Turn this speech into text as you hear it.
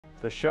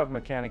The shove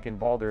mechanic in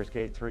Baldur's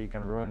Gate 3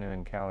 can ruin an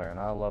encounter, and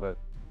I love it.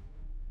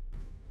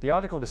 The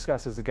article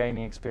discusses the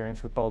gaming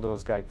experience with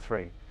Baldur's Gate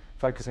 3,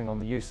 focusing on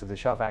the use of the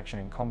shove action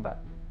in combat.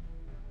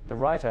 The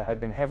writer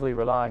had been heavily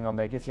relying on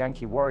their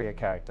Githyanki warrior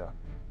character,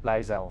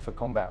 Lae'zel, for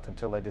combat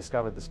until they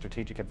discovered the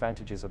strategic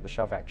advantages of the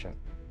shove action.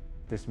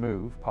 This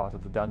move, part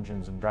of the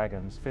Dungeons &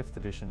 Dragons 5th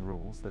edition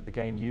rules that the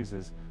game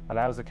uses,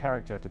 allows a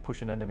character to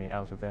push an enemy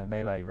out of their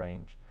melee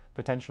range,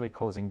 potentially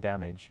causing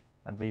damage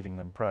and leaving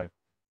them prone.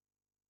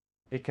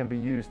 It can be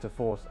used to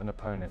force an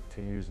opponent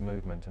to use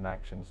movement and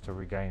actions to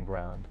regain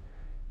ground,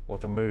 or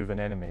to move an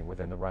enemy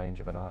within the range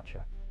of an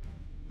archer.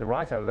 The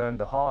writer learned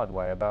the hard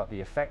way about the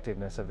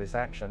effectiveness of this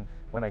action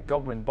when a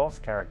goblin boss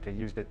character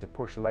used it to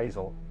push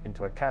Lae'zel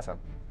into a chasm.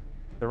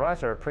 The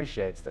writer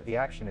appreciates that the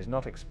action is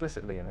not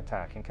explicitly an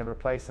attack and can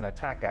replace an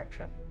attack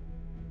action.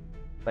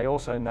 They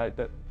also note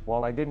that,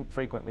 while I didn't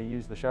frequently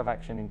use the shove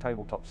action in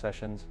tabletop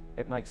sessions,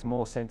 it makes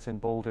more sense in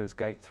Baldur's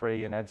Gate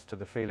 3 and adds to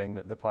the feeling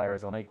that the player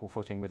is on equal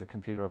footing with a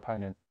computer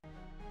opponent.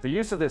 The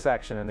use of this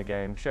action in the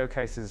game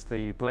showcases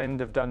the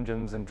blend of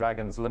Dungeons &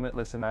 Dragons'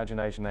 limitless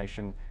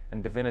imagination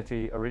and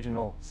Divinity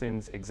Original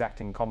Sin's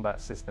exacting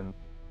combat system.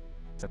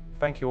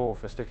 Thank you all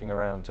for sticking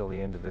around till the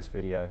end of this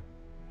video.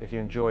 If you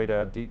enjoyed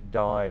our deep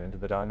dive into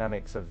the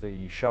dynamics of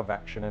the shove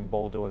action in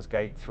Baldur's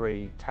Gate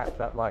 3, tap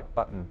that like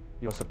button.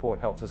 Your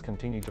support helps us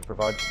continue to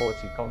provide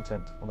quality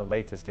content on the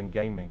latest in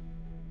gaming.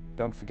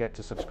 Don't forget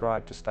to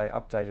subscribe to stay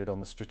updated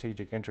on the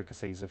strategic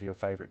intricacies of your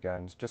favorite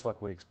games, just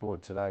like we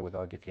explored today with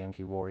our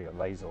Githyanki warrior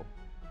Lae'zel.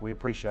 We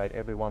appreciate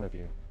every one of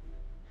you.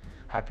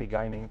 Happy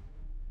gaming.